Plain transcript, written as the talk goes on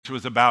which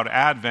was about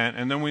Advent,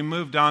 and then we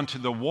moved on to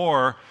the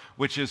war,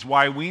 which is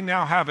why we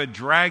now have a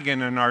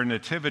dragon in our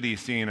nativity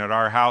scene at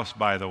our house,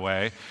 by the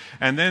way.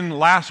 And then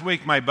last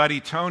week, my buddy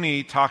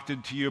Tony talked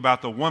to you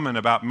about the woman,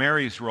 about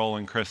Mary's role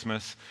in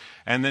Christmas.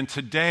 And then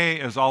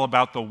today is all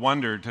about the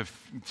wonder,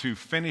 to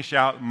finish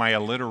out my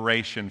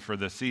alliteration for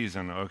the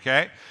season,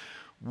 okay?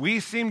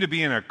 We seem to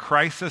be in a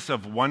crisis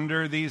of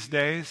wonder these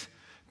days.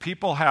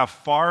 People have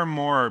far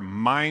more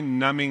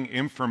mind-numbing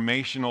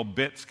informational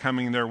bits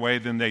coming their way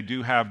than they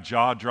do have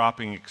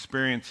jaw-dropping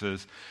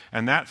experiences.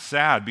 And that's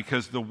sad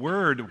because the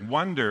word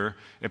wonder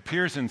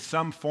appears in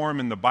some form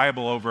in the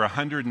Bible over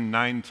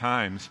 109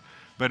 times,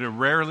 but it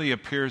rarely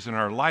appears in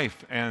our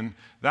life. And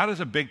that is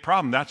a big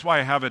problem. That's why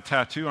I have a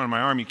tattoo on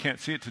my arm. You can't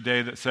see it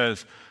today that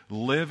says,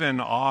 "Live in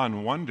awe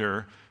and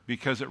wonder,"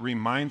 because it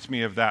reminds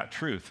me of that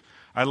truth.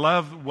 I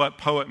love what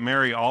poet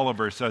Mary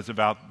Oliver says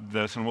about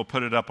this, and we'll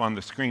put it up on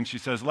the screen. She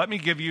says, "Let me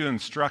give you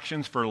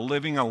instructions for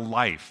living a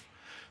life.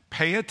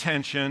 Pay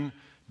attention,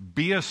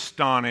 be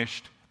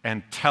astonished,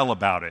 and tell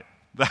about it."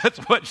 That's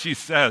what she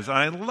says, and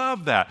I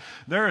love that.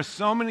 There are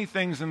so many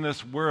things in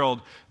this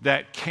world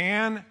that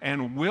can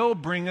and will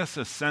bring us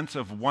a sense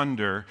of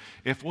wonder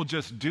if we'll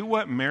just do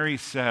what Mary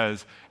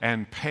says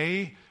and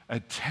pay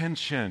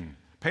attention.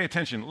 Pay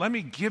attention. Let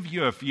me give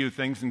you a few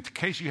things in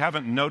case you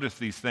haven't noticed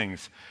these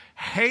things.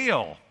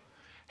 Hail.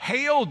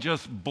 Hail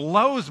just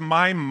blows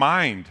my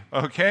mind,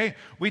 okay?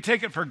 We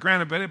take it for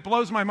granted, but it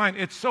blows my mind.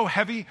 It's so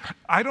heavy,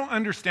 I don't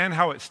understand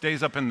how it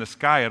stays up in the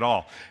sky at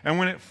all. And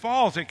when it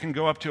falls, it can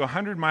go up to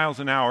 100 miles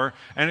an hour,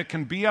 and it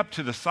can be up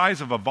to the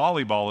size of a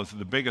volleyball is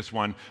the biggest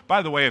one.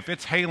 By the way, if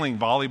it's hailing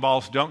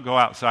volleyballs, don't go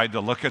outside to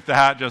look at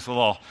that. Just a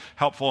little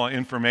helpful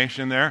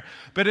information there.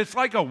 But it's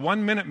like a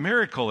 1-minute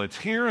miracle. It's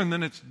here, and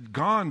then it's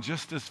gone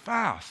just as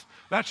fast.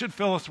 That should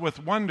fill us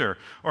with wonder.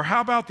 Or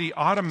how about the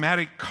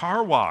automatic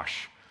car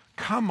wash?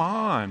 Come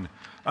on,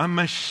 a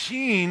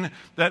machine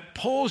that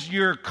pulls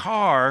your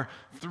car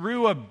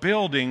through a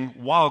building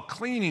while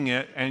cleaning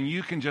it, and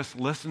you can just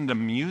listen to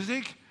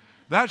music?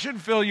 That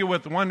should fill you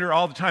with wonder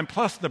all the time.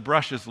 Plus, the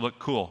brushes look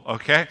cool,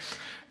 okay?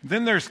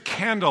 Then there's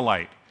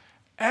candlelight.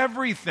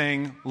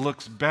 Everything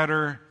looks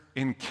better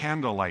in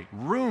candlelight.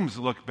 Rooms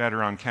look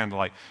better on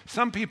candlelight.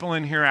 Some people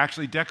in here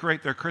actually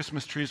decorate their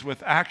Christmas trees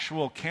with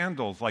actual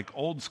candles, like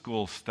old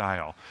school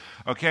style,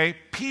 okay?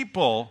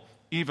 People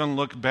even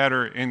look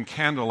better in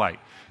candlelight.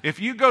 If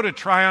you go to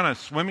try on a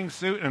swimming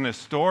suit in a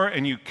store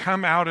and you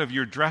come out of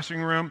your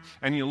dressing room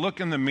and you look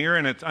in the mirror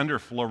and it's under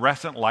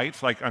fluorescent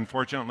lights, like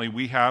unfortunately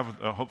we have,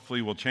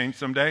 hopefully will change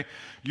someday,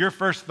 your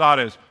first thought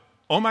is,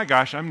 oh my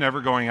gosh, I'm never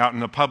going out in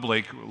the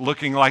public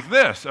looking like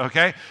this,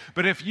 okay?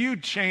 But if you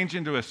change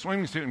into a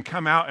swimming suit and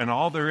come out and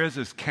all there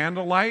is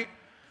candlelight,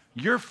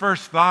 your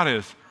first thought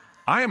is,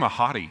 I am a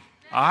hottie.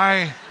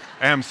 I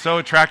am so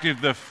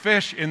attractive. The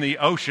fish in the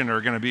ocean are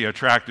going to be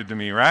attracted to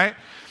me, right?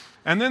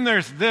 And then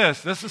there's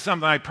this. This is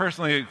something I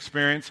personally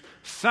experienced.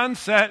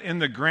 Sunset in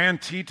the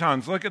Grand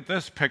Tetons. Look at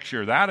this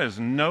picture. That is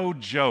no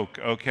joke,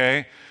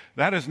 okay?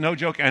 That is no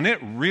joke. And it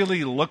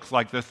really looks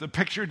like this. The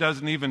picture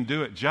doesn't even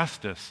do it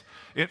justice.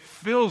 It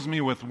fills me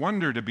with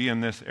wonder to be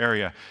in this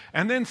area.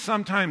 And then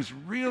sometimes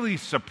really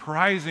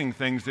surprising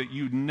things that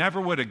you never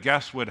would have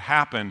guessed would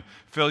happen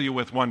fill you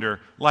with wonder.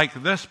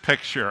 Like this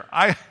picture.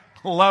 I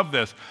love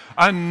this.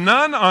 A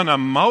nun on a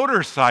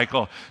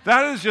motorcycle.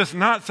 That is just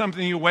not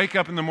something you wake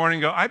up in the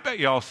morning and go, I bet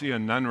you all see a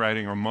nun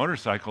riding a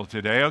motorcycle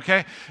today,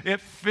 okay? It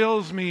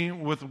fills me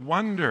with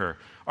wonder.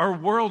 Our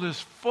world is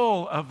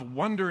full of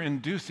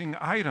wonder-inducing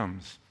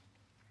items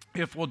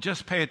if we'll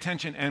just pay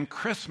attention, and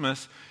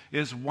Christmas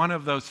is one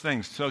of those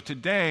things. So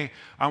today,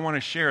 I want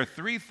to share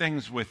 3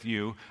 things with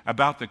you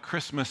about the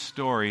Christmas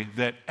story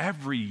that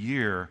every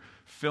year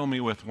fill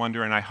me with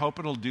wonder, and I hope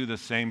it'll do the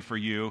same for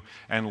you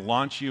and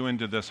launch you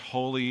into this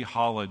holy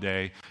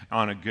holiday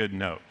on a good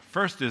note.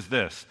 First is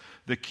this,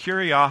 the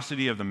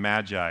curiosity of the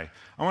Magi.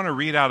 I want to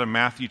read out of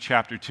Matthew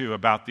chapter 2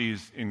 about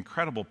these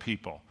incredible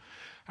people.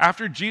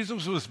 After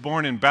Jesus was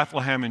born in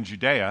Bethlehem in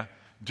Judea,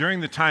 during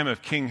the time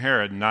of King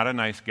Herod, not a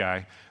nice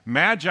guy,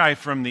 Magi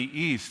from the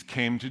east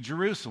came to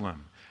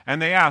Jerusalem. And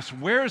they asked,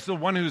 where's the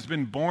one who's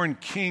been born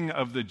king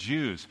of the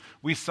Jews?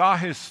 We saw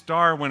his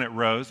star when it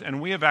rose,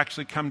 and we have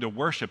actually come to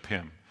worship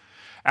him.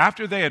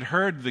 After they had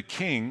heard the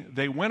king,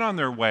 they went on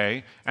their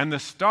way, and the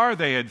star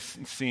they had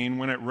seen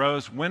when it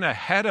rose went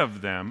ahead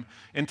of them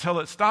until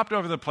it stopped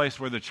over the place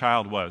where the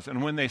child was.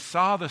 And when they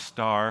saw the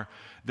star,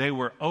 they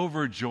were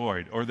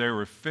overjoyed, or they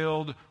were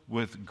filled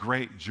with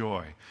great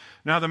joy.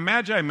 Now, the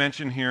Magi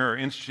mentioned here are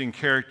interesting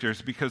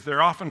characters because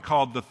they're often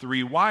called the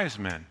 3 wise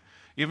men.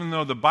 Even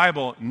though the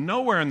Bible,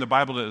 nowhere in the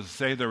Bible does it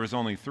say there was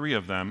only 3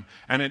 of them,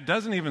 and it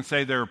doesn't even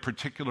say they were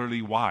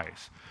particularly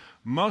wise.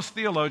 Most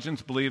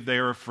theologians believe they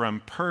are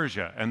from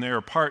Persia, and they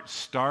are part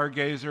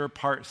stargazer,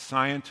 part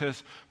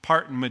scientist,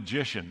 part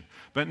magician,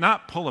 but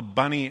not pull a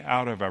bunny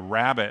out of a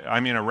rabbit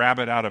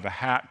out of a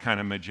hat kind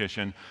of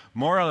magician,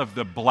 more of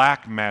the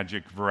black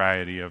magic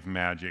variety of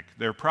magic.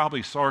 They're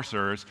probably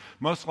sorcerers,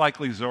 most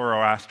likely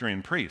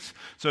Zoroastrian priests.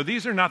 So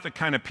these are not the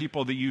kind of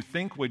people that you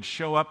think would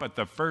show up at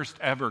the first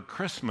ever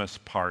Christmas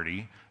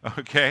party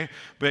okay?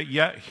 But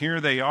yet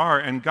here they are,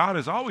 and God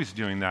is always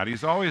doing that.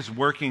 He's always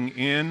working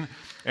in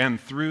and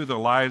through the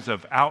lives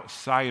of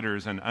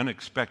outsiders and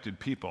unexpected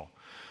people.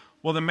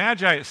 Well, the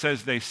Magi, it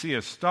says they see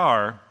a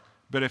star,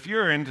 but if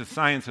you're into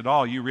science at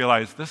all, you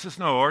realize this is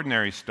no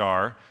ordinary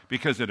star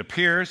because it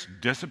appears,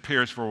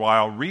 disappears for a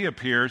while,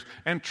 reappears,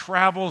 and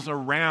travels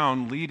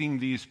around leading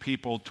these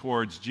people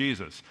towards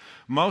Jesus.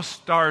 Most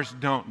stars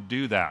don't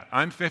do that.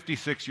 I'm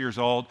 56 years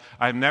old.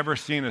 I've never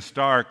seen a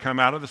star come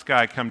out of the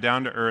sky, come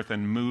down to earth,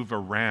 and move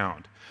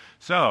around.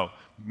 So,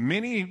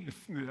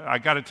 I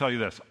got to tell you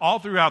this, all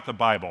throughout the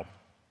Bible,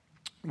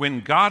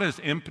 when God is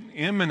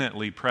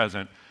imminently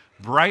present,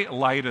 bright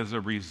light is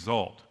a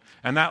result.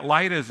 And that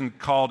light is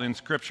called in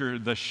Scripture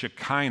the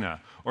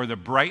Shekinah, or the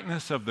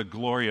brightness of the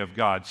glory of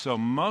God. So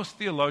most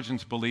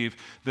theologians believe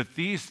that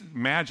these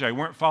magi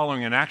weren't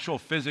following an actual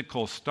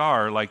physical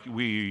star like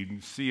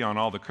we see on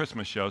all the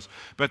Christmas shows,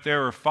 but they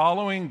were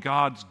following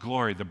God's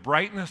glory, the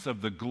brightness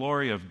of the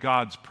glory of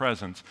God's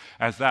presence,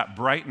 as that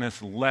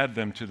brightness led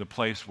them to the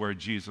place where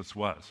Jesus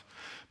was.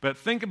 But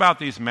think about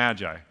these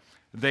magi.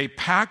 They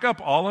pack up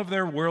all of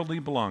their worldly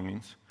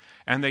belongings,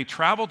 and they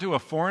traveled to a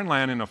foreign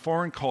land in a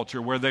foreign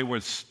culture where they were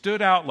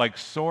stood out like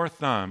sore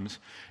thumbs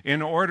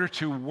in order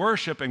to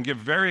worship and give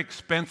very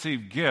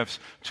expensive gifts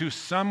to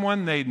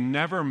someone they'd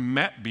never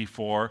met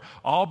before,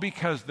 all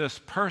because this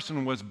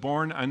person was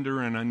born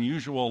under an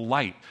unusual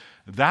light.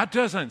 That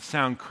doesn't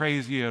sound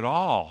crazy at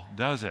all,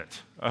 does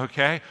it?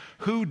 Okay?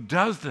 Who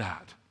does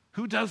that?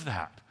 Who does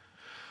that?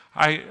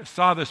 I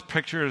saw this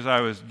picture as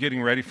I was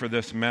getting ready for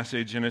this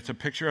message, and it's a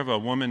picture of a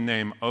woman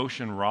named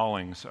Ocean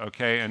Rawlings,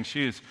 okay? And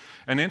she's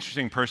an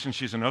interesting person.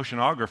 She's an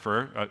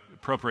oceanographer,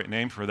 appropriate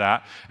name for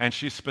that, and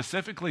she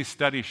specifically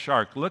studies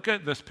shark. Look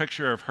at this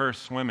picture of her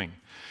swimming.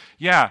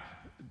 Yeah,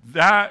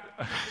 that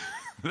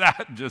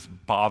just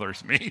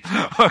bothers me,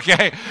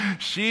 okay?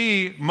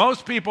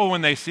 Most people,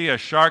 when they see a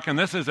shark, and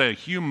this is a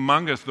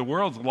humongous, the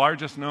world's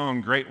largest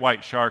known great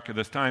white shark at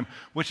this time,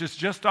 which is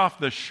just off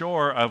the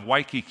shore of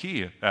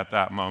Waikiki at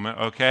that moment,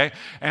 okay?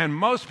 And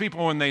most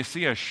people, when they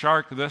see a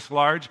shark this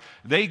large,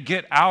 they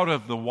get out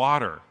of the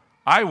water.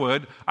 I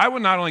would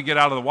not only get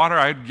out of the water,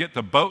 I'd get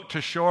the boat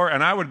to shore,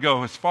 and I would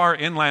go as far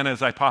inland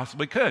as I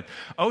possibly could.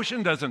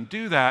 Ocean doesn't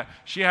do that.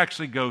 She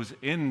actually goes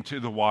into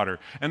the water.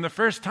 And the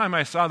first time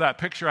I saw that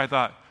picture, I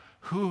thought,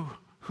 who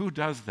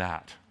does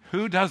that?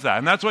 Who does that?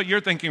 And that's what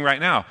you're thinking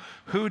right now.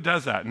 Who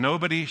does that?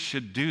 Nobody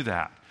should do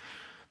that.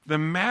 The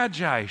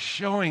Magi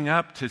showing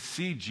up to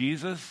see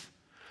Jesus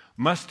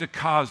must have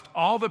caused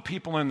all the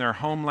people in their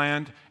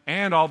homeland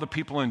and all the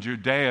people in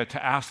Judea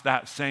to ask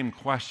that same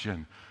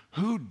question.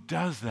 Who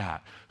does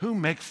that? Who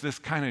makes this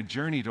kind of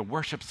journey to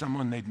worship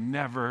someone they'd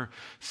never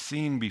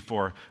seen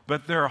before?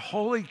 But their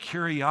holy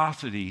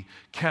curiosity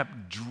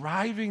kept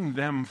driving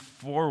them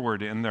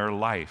forward in their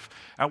life.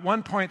 At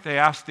one point, they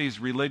asked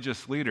these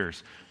religious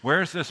leaders,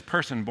 where's this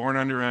person born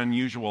under an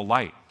unusual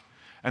light?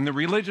 And the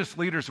religious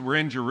leaders were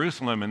in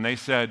Jerusalem, and they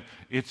said,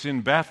 it's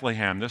in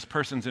Bethlehem. This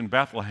person's in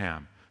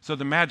Bethlehem. So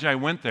the Magi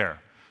went there.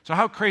 So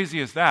how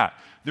crazy is that?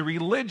 The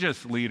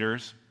religious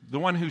leaders, the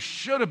one who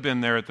should have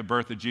been there at the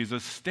birth of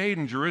Jesus, stayed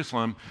in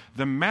Jerusalem.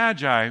 The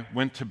Magi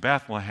went to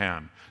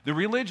Bethlehem. The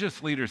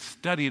religious leaders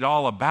studied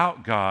all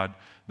about God.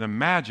 The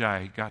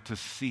Magi got to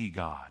see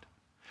God.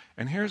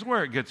 And here's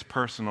where it gets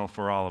personal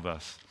for all of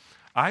us.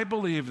 I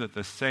believe that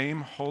the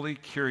same holy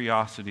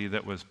curiosity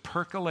that was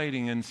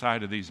percolating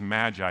inside of these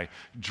Magi,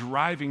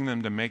 driving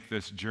them to make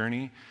this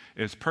journey,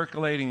 is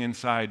percolating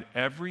inside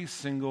every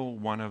single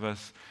one of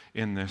us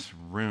in this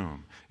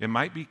room. It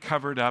might be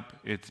covered up,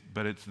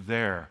 but it's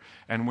there.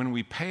 And when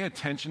we pay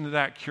attention to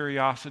that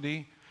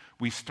curiosity,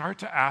 we start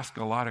to ask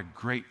a lot of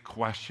great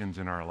questions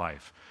in our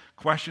life.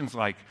 Questions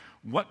like,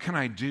 what can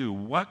I do?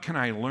 What can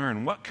I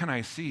learn? What can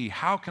I see?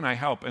 How can I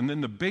help? And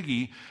then the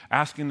biggie,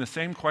 asking the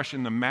same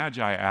question the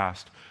Magi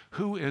asked,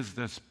 who is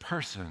this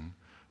person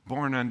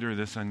born under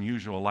this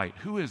unusual light?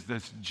 Who is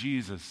this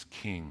Jesus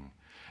King?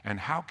 And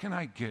how can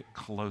I get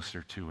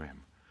closer to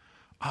him?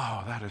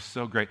 Oh, that is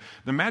so great.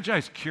 The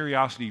Magi's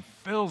curiosity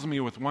fills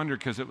me with wonder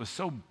because it was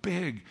so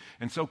big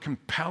and so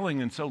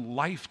compelling and so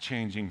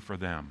life-changing for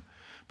them.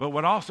 But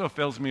what also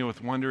fills me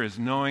with wonder is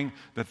knowing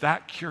that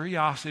that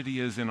curiosity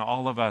is in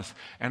all of us,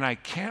 and I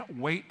can't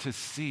wait to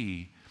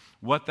see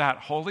what that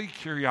holy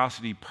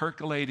curiosity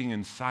percolating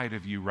inside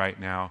of you right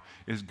now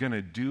is going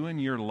to do in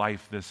your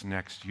life this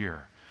next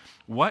year.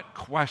 What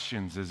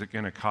questions is it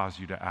going to cause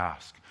you to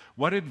ask?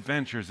 What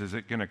adventures is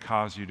it going to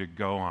cause you to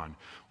go on?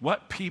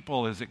 What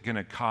people is it going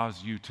to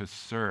cause you to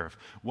serve?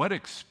 What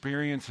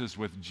experiences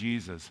with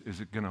Jesus is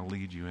it going to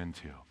lead you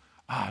into?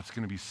 It's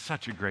going to be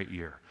such a great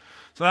year.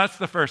 So that's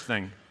the first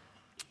thing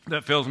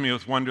that fills me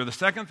with wonder. The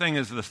second thing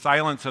is the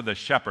silence of the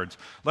shepherds.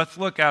 Let's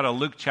look at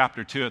Luke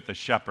chapter 2 at the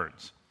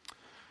shepherds.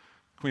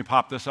 Can we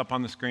pop this up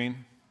on the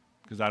screen?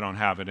 because I don't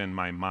have it in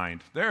my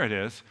mind. There it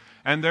is.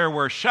 And there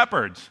were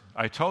shepherds.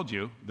 I told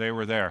you they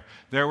were there.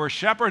 There were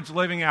shepherds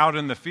living out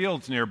in the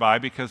fields nearby,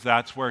 because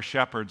that's where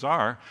shepherds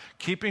are,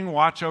 keeping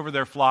watch over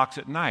their flocks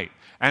at night.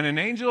 And an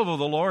angel of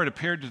the Lord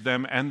appeared to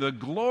them, and the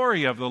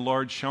glory of the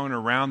Lord shone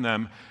around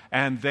them,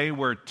 and they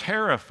were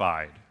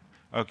terrified.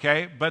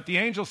 Okay? But the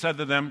angel said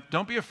to them,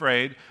 "Don't be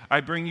afraid.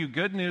 I bring you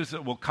good news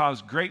that will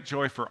cause great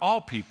joy for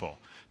all people.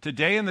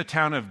 Today in the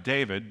town of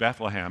David,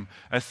 Bethlehem,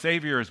 a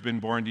Savior has been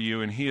born to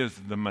you, and he is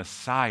the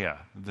Messiah,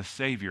 the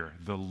Savior,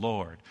 the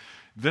Lord.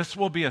 This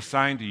will be a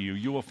sign to you.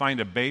 You will find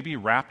a baby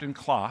wrapped in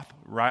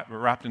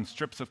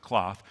strips of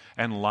cloth,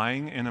 and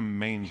lying in a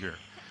manger."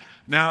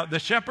 Now, the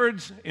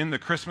shepherds in the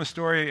Christmas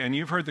story, and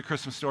you've heard the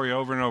Christmas story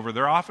over and over,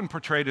 they're often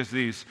portrayed as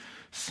these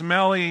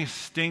smelly,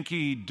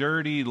 stinky,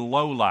 dirty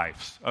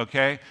lowlifes,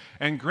 okay?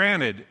 And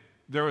granted,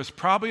 there was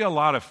probably a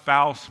lot of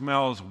foul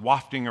smells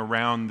wafting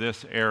around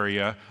this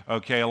area,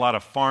 okay? A lot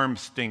of farm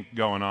stink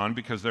going on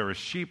because there were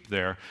sheep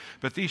there.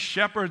 But these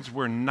shepherds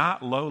were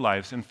not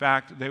lowlifes. In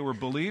fact, they were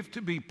believed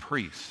to be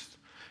priests.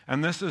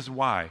 And this is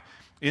why.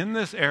 In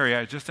this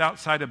area, just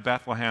outside of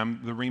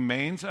Bethlehem, the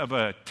remains of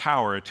a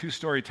tower, a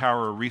 2-story tower,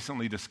 were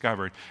recently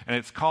discovered. And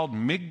it's called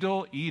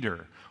Migdal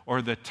Eder,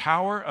 or the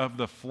Tower of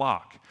the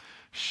Flock.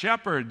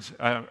 Shepherds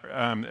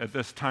at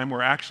this time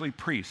were actually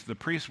priests. The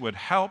priests would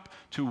help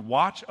to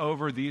watch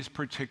over these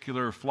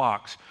particular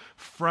flocks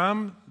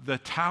from the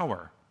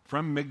tower,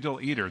 from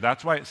Migdal Eder.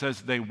 That's why it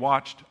says they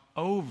watched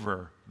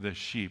over the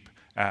sheep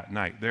at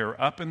night. They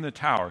were up in the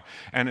tower.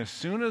 And as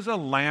soon as a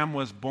lamb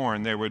was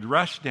born, they would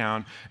rush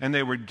down and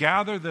they would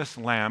gather this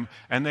lamb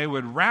and they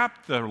would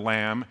wrap the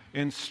lamb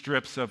in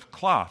strips of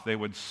cloth. They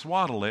would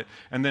swaddle it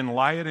and then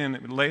lay it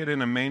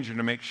in a manger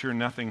to make sure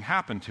nothing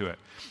happened to it.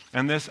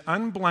 And this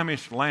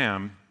unblemished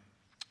lamb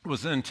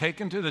was then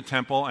taken to the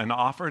temple and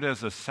offered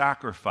as a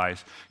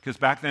sacrifice, because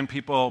back then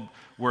people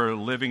were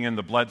living in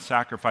the blood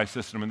sacrifice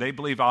system, and they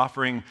believed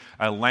offering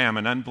a lamb,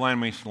 an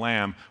unblemished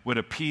lamb, would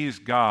appease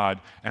God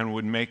and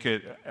would make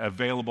it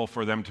available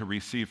for them to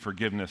receive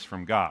forgiveness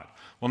from God.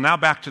 Well, now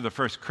back to the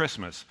first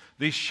Christmas.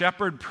 These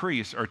shepherd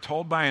priests are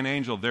told by an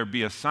angel there'd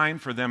be a sign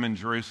for them in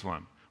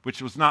Jerusalem,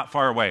 which was not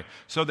far away.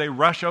 So they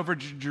rush over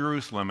to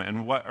Jerusalem,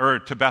 or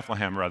to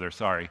Bethlehem, rather,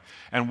 sorry.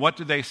 And what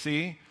do they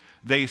see?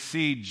 They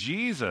see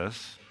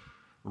Jesus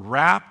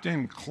wrapped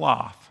in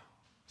cloth,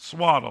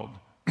 swaddled,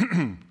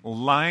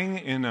 lying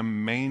in a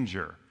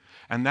manger.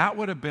 And that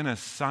would have been a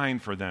sign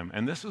for them.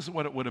 And this is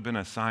what it would have been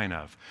a sign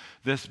of.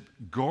 This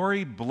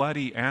gory,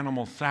 bloody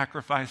animal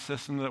sacrifice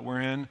system that we're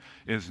in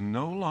is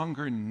no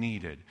longer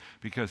needed,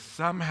 because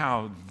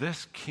somehow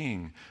this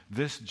king,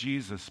 this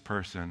Jesus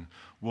person,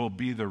 will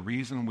be the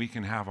reason we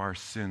can have our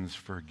sins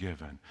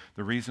forgiven,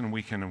 the reason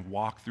we can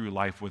walk through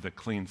life with a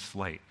clean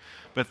slate.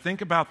 But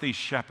think about these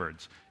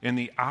shepherds. In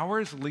the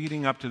hours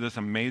leading up to this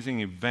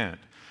amazing event,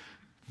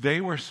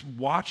 they were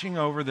watching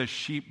over the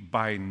sheep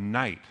by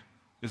night.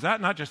 Is that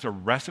not just a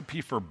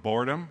recipe for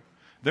boredom?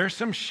 There's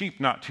some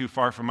sheep not too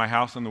far from my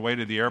house on the way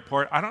to the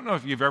airport. I don't know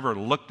if you've ever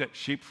looked at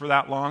sheep for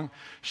that long.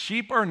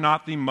 Sheep are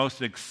not the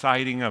most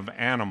exciting of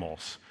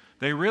animals.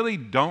 They really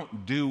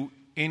don't do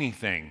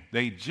anything.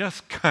 They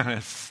just kind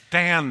of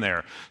stand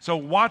there. So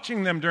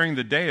watching them during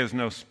the day is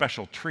no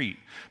special treat.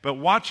 But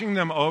watching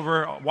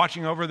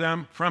over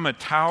them from a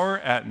tower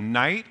at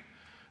night,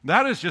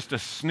 that is just a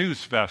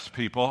snooze fest,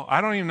 people.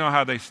 I don't even know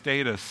how they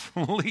stayed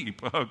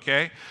asleep,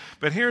 okay?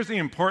 But here's the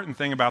important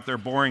thing about their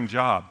boring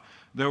job.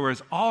 There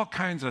was all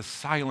kinds of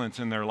silence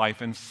in their life,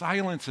 and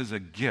silence is a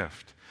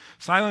gift.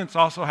 Silence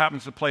also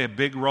happens to play a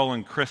big role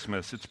in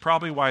Christmas. It's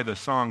probably why the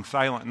song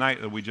Silent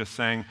Night that we just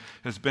sang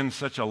has been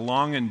such a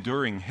long,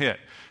 enduring hit,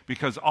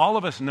 because all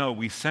of us know,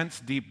 we sense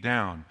deep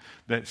down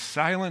that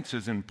silence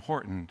is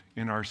important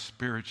in our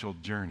spiritual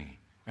journey.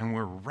 And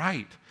we're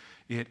right.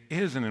 It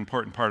is an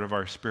important part of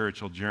our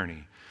spiritual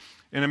journey.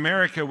 In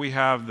America, we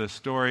have the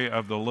story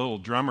of the little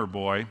drummer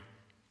boy,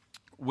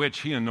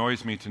 which he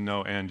annoys me to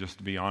no end, just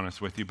to be honest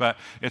with you. But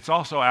it's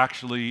also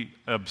actually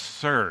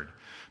absurd,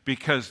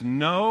 because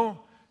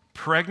no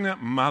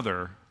pregnant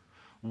mother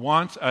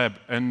wants an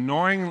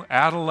annoying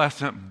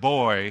adolescent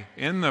boy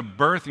in the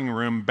birthing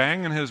room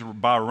banging his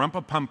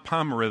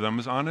ba-rumpa-pum-pum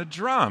rhythms on a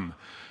drum.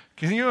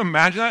 Can you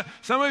imagine that?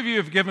 Some of you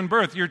have given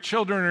birth. Your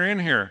children are in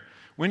here.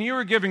 When you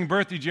were giving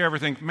birth, did you ever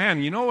think,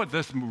 man, you know what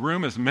this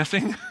room is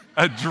missing?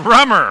 A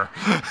drummer.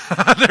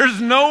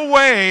 There's no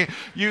way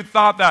you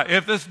thought that.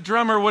 If this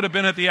drummer would have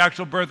been at the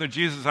actual birth of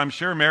Jesus, I'm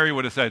sure Mary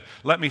would have said,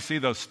 let me see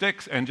those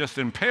sticks, and just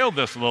impaled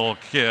this little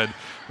kid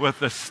with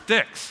the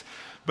sticks.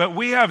 But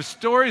we have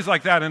stories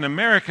like that in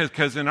America,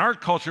 because in our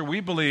culture we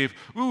believe,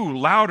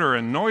 louder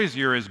and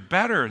noisier is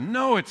better.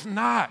 No, it's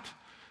not.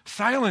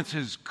 Silence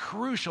is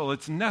crucial,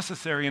 it's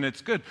necessary, and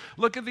it's good.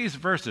 Look at these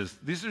verses.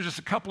 These are just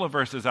a couple of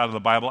verses out of the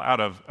Bible, out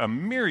of a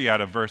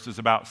myriad of verses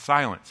about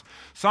silence.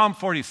 Psalm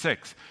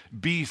 46,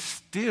 be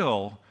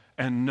still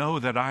and know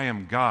that I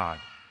am God.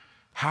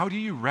 How do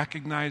you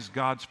recognize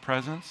God's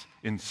presence?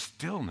 In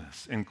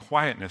stillness, in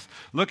quietness.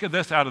 Look at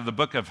this out of the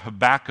book of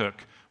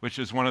Habakkuk which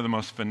is one of the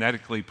most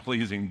phonetically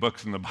pleasing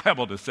books in the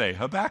Bible to say,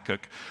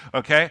 Habakkuk,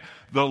 okay?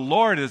 The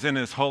Lord is in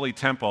his holy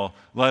temple.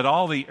 Let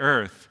all the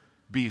earth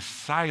be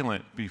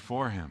silent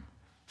before him.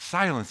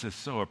 Silence is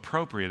so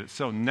appropriate. It's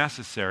so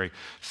necessary.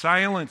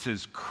 Silence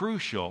is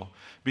crucial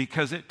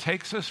because it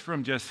takes us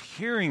from just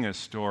hearing a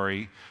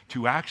story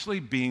to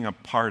actually being a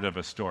part of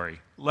a story.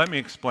 Let me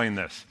explain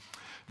this.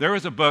 There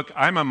was a book,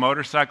 I'm a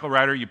motorcycle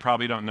rider. You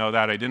probably don't know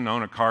that. I didn't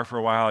own a car for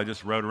a while. I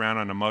just rode around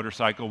on a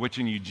motorcycle, which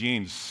in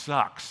Eugene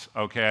sucks,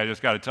 okay? I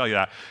just got to tell you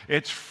that.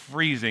 It's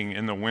freezing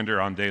in the winter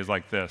on days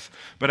like this.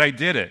 But I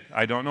did it.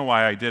 I don't know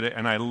why I did it,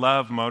 and I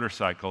love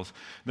motorcycles.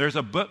 There's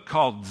a book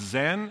called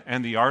Zen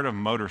and the Art of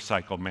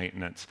Motorcycle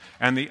Maintenance.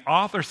 And the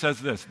author says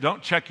this,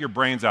 don't check your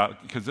brains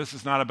out, because this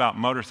is not about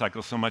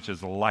motorcycles so much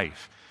as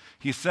life.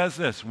 He says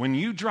this, when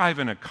you drive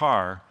in a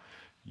car,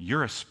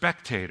 you're a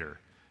spectator.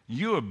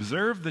 You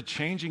observe the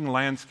changing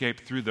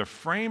landscape through the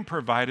frame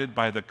provided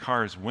by the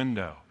car's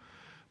window.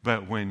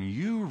 But when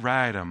you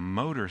ride a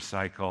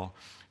motorcycle,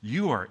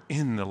 you are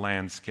in the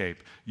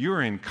landscape. You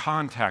are in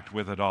contact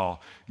with it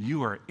all.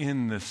 You are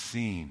in the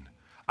scene.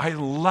 I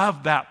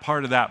love that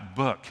part of that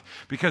book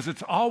because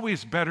it's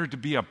always better to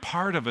be a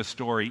part of a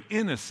story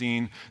in a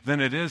scene than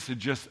it is to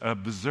just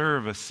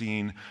observe a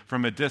scene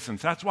from a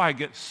distance. That's why I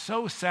get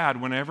so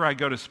sad whenever I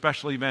go to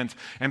special events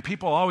and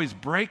people always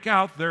break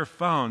out their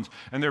phones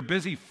and they're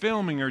busy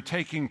filming or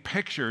taking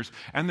pictures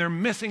and they're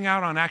missing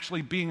out on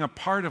actually being a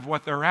part of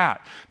what they're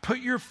at. Put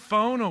your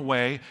phone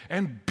away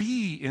and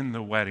be in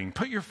the wedding.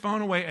 Put your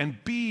phone away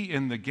and be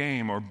in the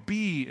game or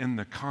be in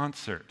the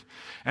concert.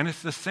 And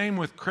it's the same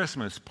with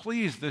Christmas.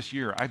 Please, this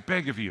year, I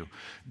beg of you,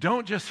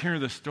 don't just hear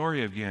the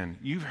story again.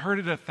 You've heard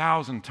it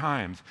 1,000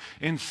 times.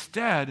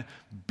 Instead,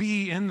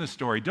 be in the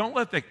story. Don't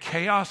let the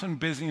chaos and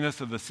busyness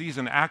of the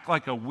season act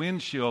like a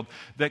windshield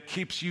that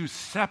keeps you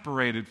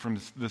separated from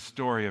the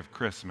story of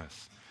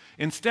Christmas.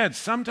 Instead,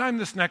 sometime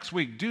this next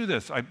week, do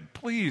this. I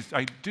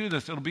do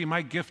this. It'll be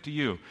my gift to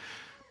you.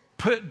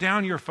 Put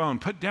down your phone.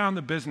 Put down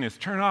the business.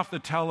 Turn off the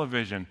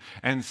television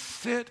and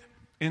sit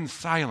in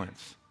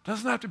silence.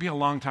 Doesn't have to be a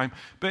long time,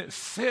 but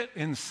sit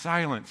in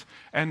silence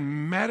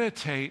and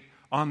meditate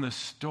on the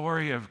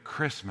story of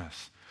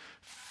Christmas.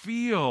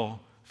 Feel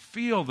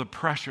the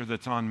pressure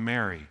that's on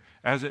Mary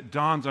as it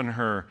dawns on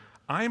her,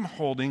 I'm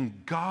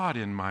holding God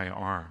in my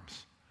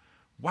arms.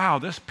 Wow,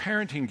 this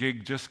parenting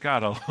gig just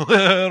got a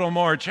little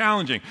more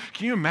challenging.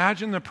 Can you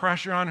imagine the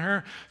pressure on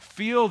her?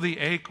 Feel the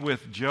ache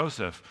with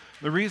Joseph.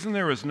 The reason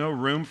there was no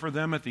room for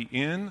them at the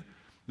inn,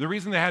 the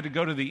reason they had to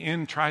go to the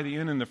inn, try the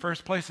inn in the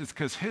first place, is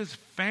because his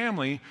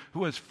family,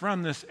 who was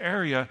from this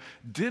area,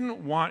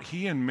 didn't want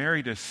he and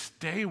Mary to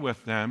stay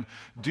with them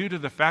due to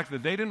the fact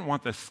that they didn't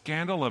want the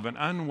scandal of an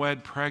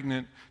unwed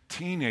pregnant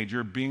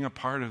teenager being a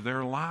part of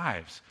their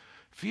lives.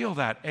 Feel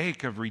that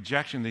ache of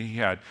rejection that he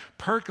had.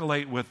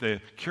 Percolate with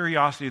the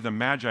curiosity of the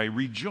Magi.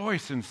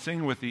 Rejoice and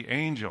sing with the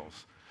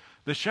angels.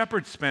 The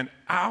shepherds spent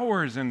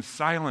hours in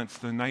silence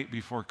the night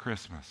before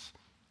Christmas.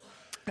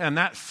 And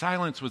that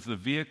silence was the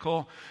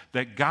vehicle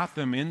that got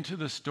them into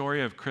the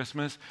story of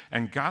Christmas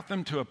and got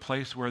them to a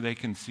place where they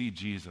can see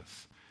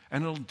Jesus.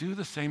 And it'll do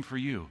the same for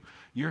you.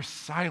 Your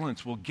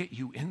silence will get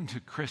you into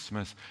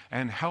Christmas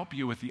and help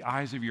you with the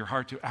eyes of your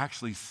heart to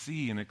actually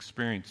see and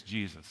experience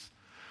Jesus.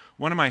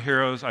 One of my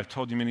heroes, I've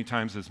told you many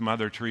times, is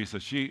Mother Teresa.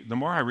 The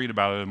more I read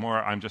about her, the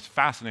more I'm just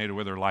fascinated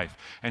with her life.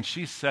 And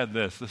she said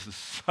this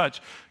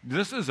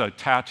is a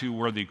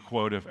tattoo-worthy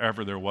quote if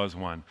ever there was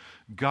one.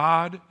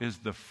 God is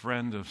the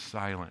friend of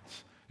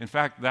silence. In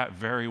fact, that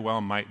very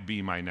well might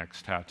be my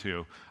next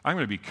tattoo. I'm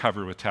going to be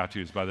covered with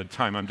tattoos by the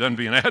time I'm done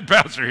being a head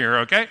pastor here,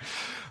 okay?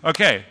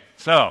 Okay,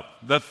 so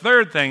the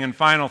third thing and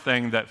final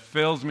thing that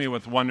fills me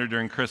with wonder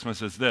during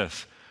Christmas is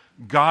this.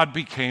 God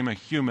became a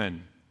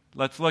human.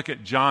 Let's look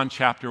at John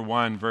chapter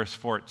 1, verse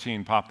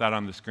 14. Pop that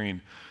on the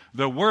screen.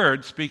 The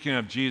Word, speaking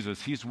of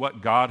Jesus, he's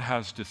what God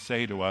has to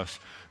say to us.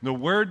 The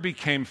Word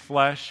became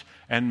flesh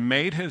and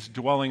made his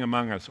dwelling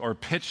among us, or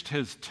pitched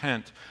his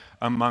tent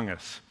among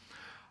us.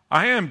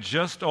 I am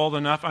just old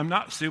enough. I'm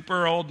not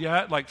super old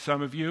yet, like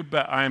some of you,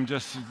 but I'm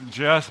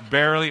just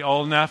barely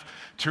old enough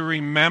to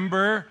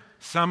remember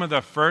some of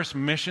the first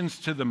missions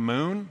to the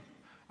moon.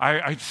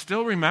 I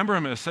still remember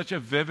them. It was such a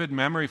vivid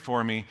memory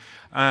for me,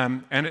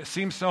 and it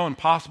seems so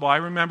impossible. I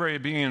remember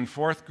it being in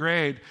 4th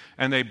grade,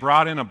 and they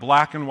brought in a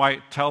black and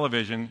white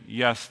television.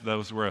 Yes,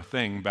 those were a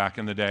thing back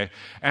in the day.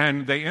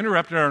 And they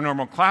interrupted our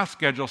normal class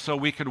schedule so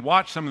we could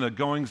watch some of the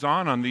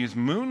goings-on these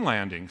moon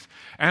landings.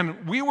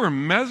 And we were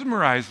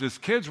mesmerized as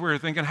kids. We were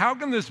thinking, how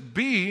can this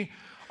be?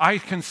 I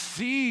can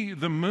see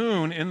the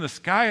moon in the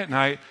sky at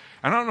night.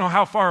 I don't know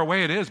how far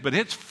away it is, but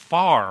it's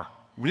far.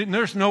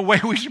 There's no way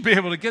we should be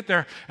able to get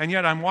there. And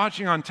yet I'm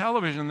watching on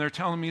television, they're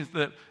telling me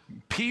that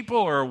people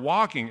are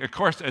walking. Of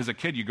course, as a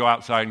kid, you go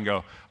outside and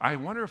go, I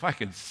wonder if I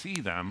could see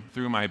them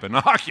through my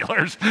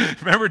binoculars.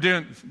 Remember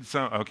doing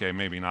some? Okay,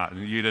 maybe not.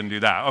 You didn't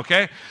do that,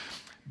 okay?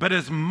 But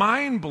as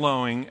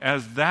mind-blowing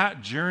as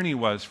that journey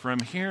was from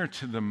here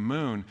to the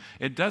moon,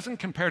 it doesn't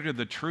compare to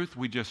the truth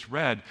we just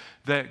read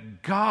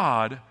that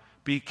God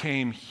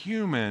became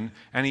human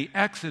and he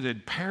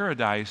exited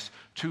paradise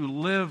to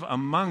live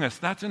among us.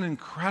 That's an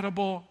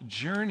incredible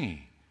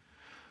journey.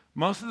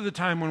 Most of the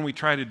time when we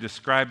try to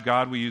describe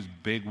God, we use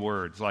big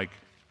words like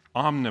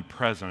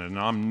omnipresent and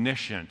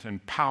omniscient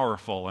and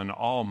powerful and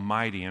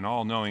almighty and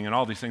all-knowing and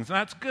all these things. And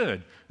that's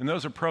good, and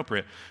those are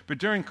appropriate. But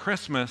during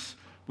Christmas,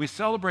 we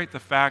celebrate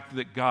the fact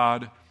that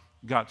God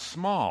got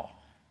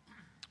small,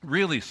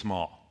 really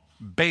small,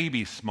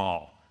 baby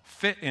small,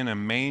 fit in a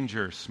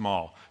manger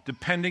small,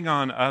 depending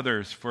on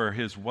others for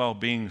his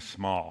well-being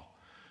small.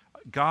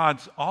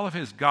 All of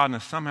his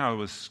godness somehow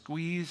was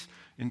squeezed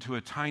into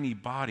a tiny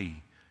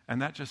body.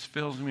 And that just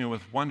fills me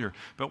with wonder.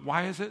 But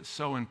why is it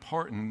so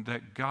important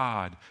that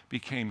God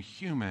became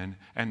human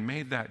and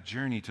made that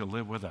journey to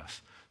live with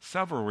us?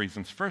 Several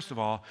reasons. First of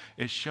all,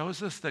 it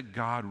shows us that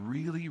God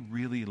really,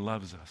 really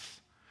loves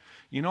us.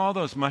 You know all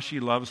those mushy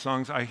love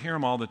songs? I hear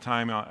them all the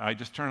time. I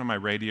just turn on my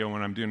radio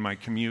when I'm doing my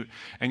commute,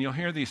 and you'll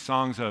hear these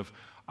songs of,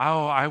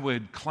 oh, I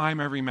would climb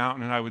every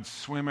mountain and I would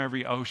swim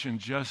every ocean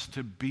just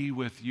to be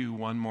with you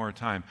one more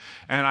time.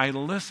 And I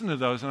listen to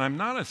those, and I'm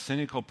not a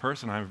cynical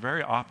person. I'm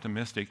very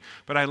optimistic.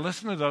 But I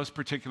listen to those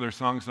particular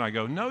songs and I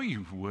go, no,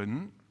 you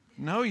wouldn't.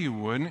 No, you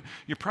wouldn't.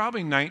 You're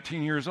probably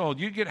 19 years old.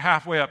 You'd get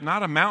halfway up,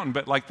 not a mountain,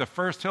 but like the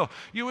first hill.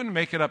 You wouldn't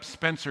make it up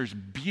Spencer's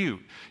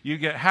Butte.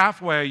 You'd get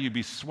halfway, you'd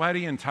be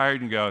sweaty and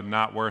tired and go,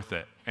 not worth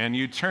it. And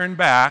you'd turn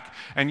back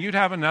and you'd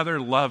have another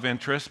love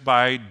interest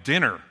by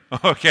dinner,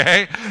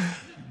 okay?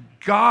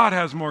 God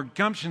has more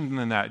gumption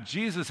than that.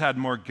 Jesus had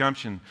more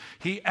gumption.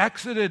 He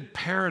exited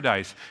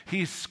paradise.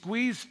 He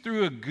squeezed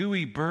through a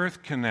gooey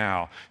birth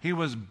canal. He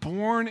was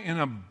born in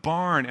a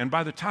barn. And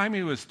by the time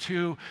he was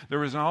 2, there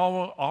was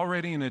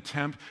already an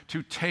attempt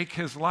to take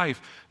his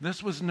life.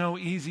 This was no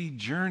easy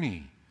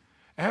journey.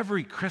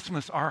 Every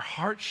Christmas, our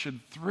hearts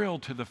should thrill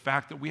to the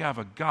fact that we have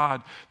a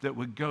God that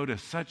would go to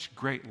such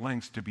great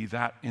lengths to be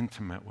that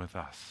intimate with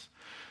us.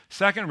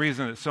 Second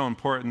reason it's so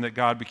important that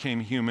God became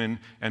human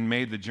and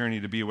made the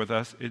journey to be with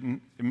us, it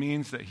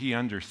means that he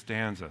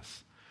understands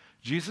us.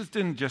 Jesus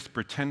didn't just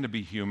pretend to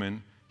be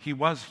human, he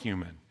was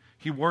human.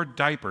 He wore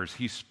diapers,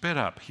 he spit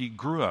up, he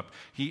grew up,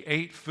 he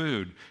ate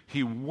food,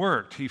 he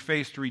worked, he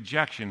faced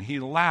rejection, he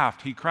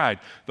laughed, he cried.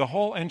 The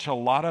whole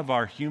enchilada of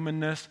our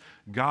humanness,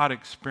 God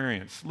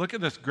experienced. Look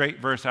at this great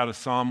verse out of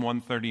Psalm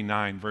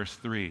 139, verse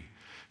 3.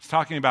 It's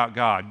talking about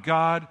God.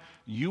 God,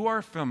 you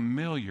are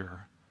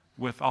familiar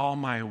with all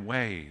my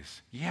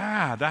ways.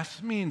 Yeah,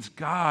 that means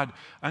God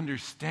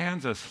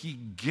understands us. He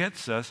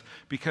gets us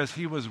because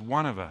he was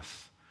one of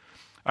us.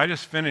 I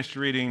just finished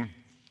reading,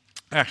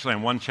 actually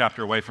I'm one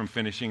chapter away from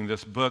finishing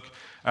this book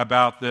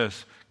about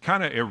this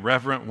kind of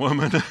irreverent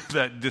woman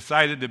that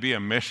decided to be a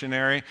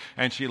missionary,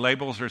 and she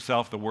labels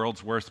herself the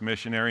world's worst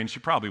missionary, and she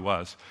probably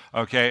was,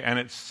 okay, and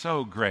it's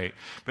so great.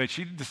 But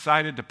she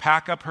decided to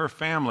pack up her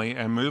family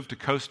and move to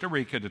Costa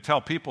Rica to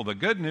tell people the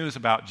good news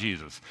about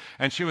Jesus.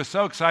 And she was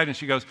so excited, and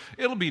she goes,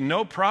 it'll be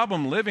no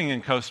problem living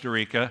in Costa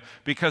Rica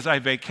because I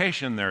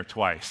vacationed there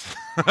twice.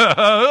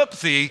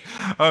 Oopsie,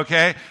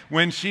 okay.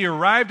 When she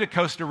arrived at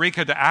Costa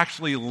Rica to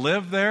actually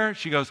live there,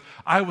 she goes,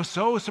 I was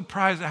so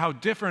surprised at how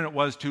different it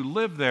was to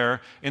live there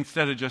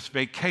instead of just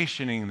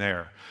vacationing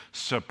there.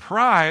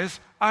 Surprise,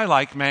 I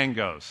like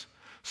mangoes.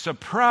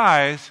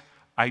 Surprise,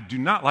 I do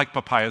not like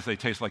papayas. They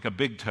taste like a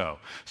big toe.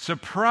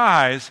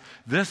 Surprise,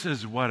 this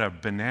is what a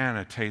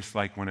banana tastes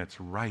like when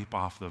it's ripe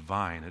off the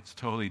vine. It's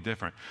totally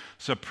different.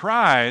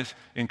 Surprise,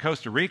 in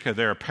Costa Rica,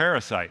 there are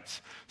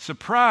parasites.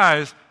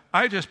 Surprise,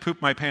 I just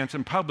pooped my pants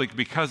in public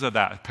because of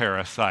that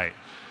parasite.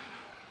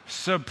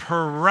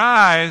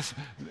 Surprise,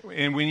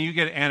 and when you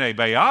get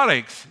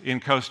antibiotics in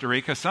Costa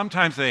Rica,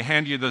 sometimes they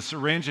hand you the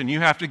syringe and you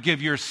have to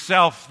give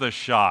yourself the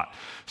shot.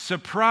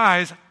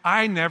 Surprise,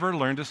 I never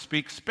learned to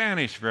speak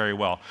Spanish very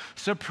well.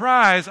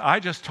 Surprise, I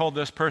just told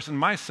this person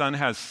my son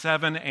has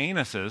 7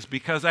 anuses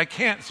because I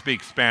can't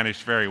speak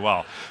Spanish very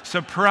well.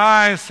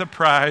 Surprise,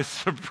 surprise,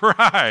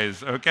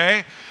 surprise,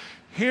 okay?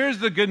 Here's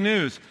the good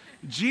news.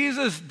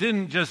 Jesus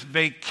didn't just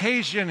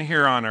vacation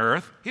here on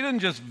earth. He didn't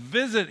just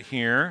visit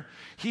here.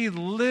 He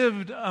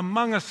lived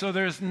among us, so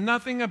there's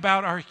nothing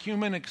about our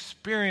human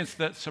experience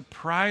that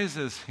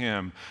surprises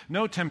him.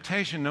 No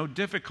temptation, no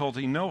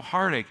difficulty, no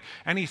heartache.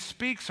 And he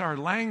speaks our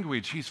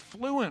language. He's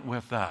fluent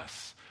with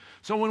us.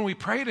 So when we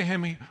pray to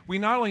him, we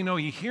not only know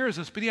he hears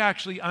us, but he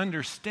actually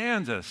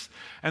understands us.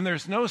 And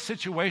there's no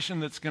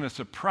situation that's going to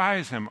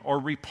surprise him or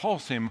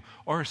repulse him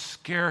or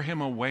scare him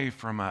away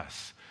from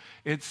us.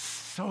 It's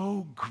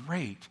so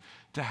great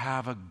to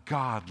have a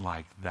God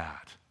like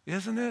that,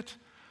 isn't it?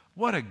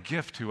 What a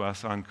gift to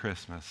us on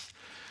Christmas.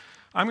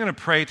 I'm going to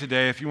pray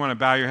today, if you want to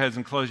bow your heads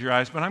and close your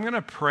eyes, but I'm going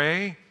to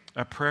pray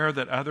a prayer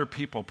that other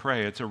people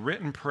pray. It's a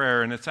written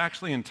prayer, and it's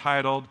actually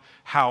entitled,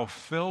 How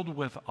Filled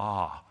with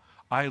Awe.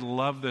 I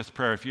love this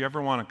prayer. If you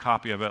ever want a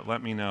copy of it,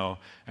 let me know,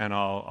 and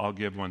I'll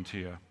give one to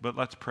you. But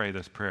let's pray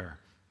this prayer.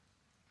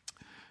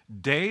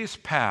 Days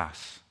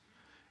pass,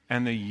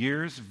 and the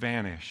years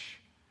vanish,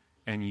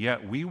 and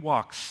yet we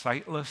walk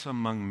sightless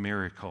among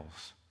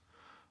miracles.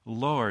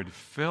 Lord,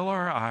 fill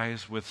our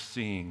eyes with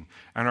seeing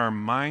and our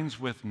minds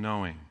with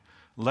knowing.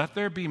 Let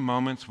there be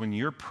moments when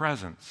your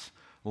presence,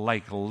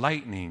 like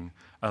lightning,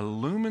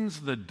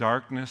 illumines the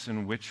darkness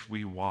in which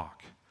we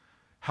walk.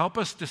 Help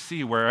us to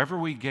see wherever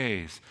we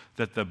gaze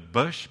that the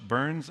bush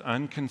burns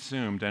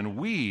unconsumed, and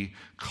we,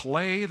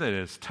 clay that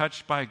is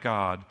touched by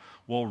God,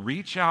 will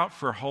reach out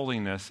for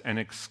holiness and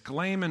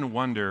exclaim in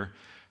wonder,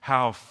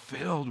 how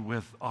filled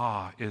with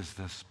awe is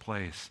this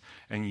place,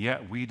 and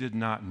yet we did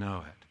not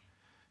know it.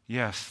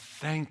 Yes,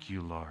 thank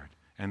you, Lord,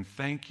 and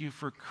thank you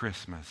for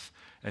Christmas,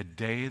 a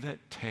day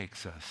that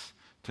takes us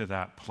to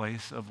that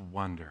place of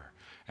wonder.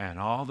 And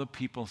all the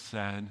people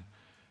said,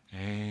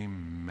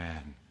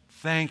 amen.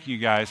 Thank you,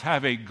 guys.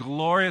 Have a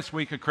glorious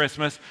week of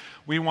Christmas.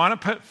 We want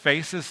to put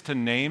faces to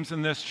names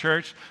in this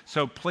church,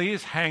 so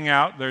please hang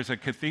out. There's a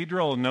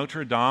Cathedral of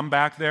Notre Dame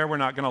back there. We're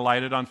not going to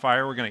light it on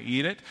fire. We're going to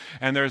eat it.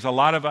 And there's a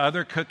lot of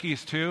other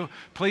cookies, too.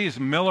 Please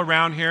mill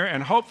around here,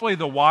 and hopefully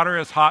the water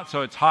is hot,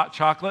 so it's hot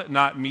chocolate,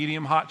 not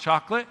medium hot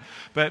chocolate.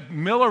 But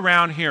mill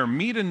around here.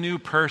 Meet a new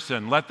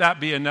person. Let that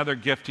be another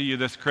gift to you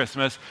this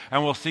Christmas,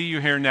 and we'll see you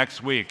here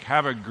next week.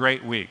 Have a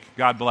great week.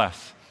 God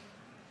bless.